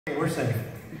We're safe.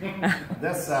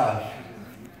 This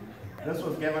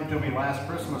was given to me last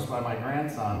Christmas by my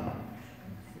grandson,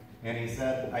 and he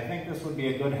said, "I think this would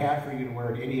be a good hat for you to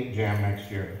wear at Idiot Jam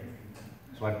next year."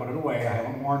 So I put it away. I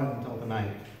haven't worn it until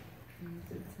tonight.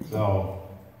 So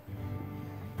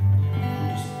I'm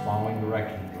just following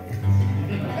directions.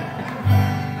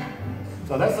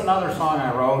 So that's another song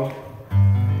I wrote.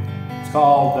 It's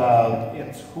called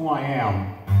 "It's Who I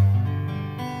Am."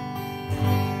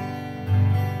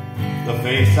 The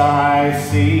face I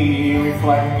see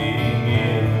reflecting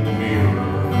in the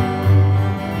mirror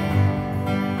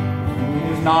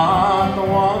is not the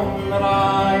one that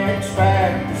I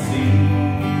expect to see.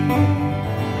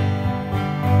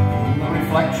 The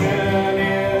reflection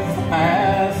is the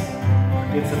past,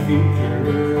 it's the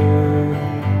future.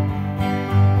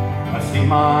 I see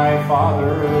my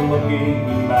father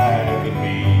looking back at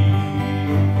me.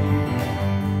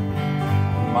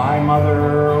 My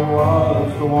mother was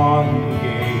the one who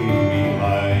gave me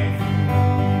life.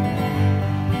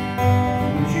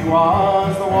 She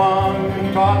was the one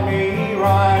who taught me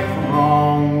right from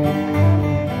wrong.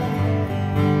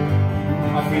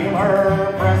 I feel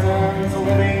her presence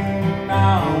living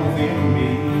now within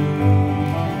me.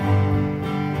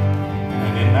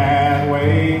 And in that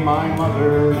way my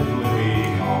mother's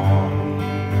living on.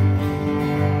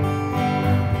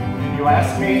 You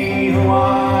ask me who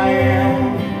I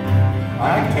am, I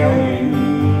tell you,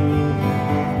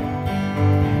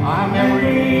 I'm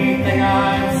everything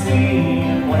I've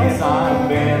seen, place I've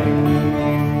been.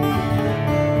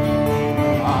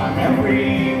 I'm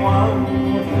everyone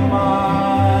with whom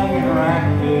I've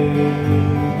interacted.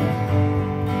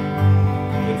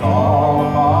 It's all a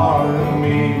part of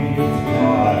me, it's who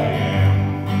I am.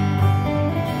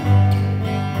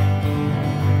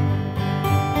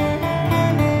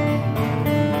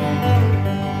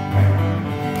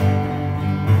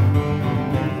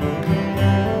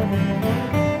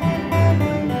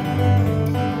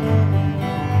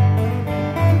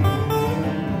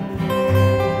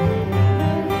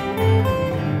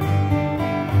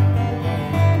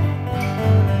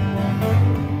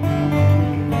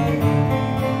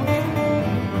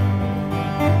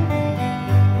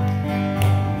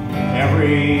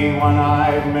 Everyone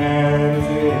I've met is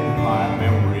in my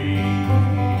memory.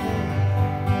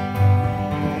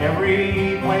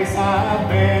 Every place I've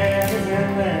been is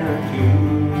in there too.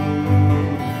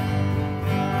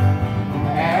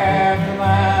 After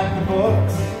that, the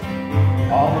books,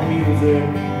 all the music,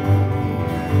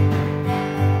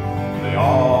 they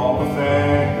all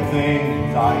affect the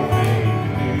things I think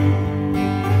and do.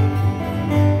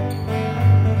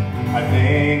 I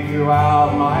think throughout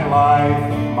my life,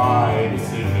 my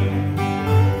decision.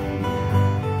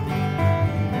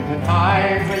 At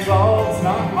times results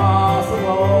not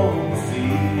possible to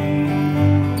see.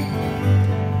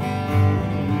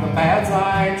 The paths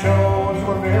I chose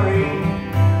were varied,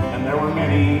 and there were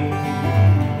many.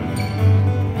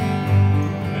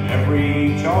 And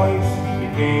every choice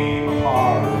became a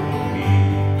part of me.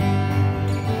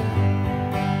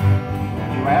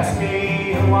 You ask me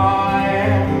who I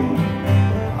am,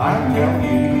 I tell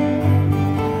you.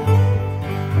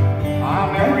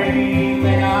 I'm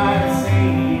everything I've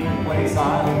seen, and place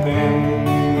I've been.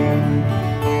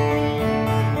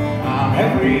 I'm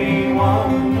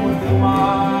everyone with whom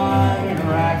I've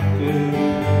interacted.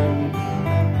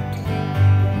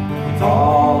 It's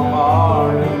all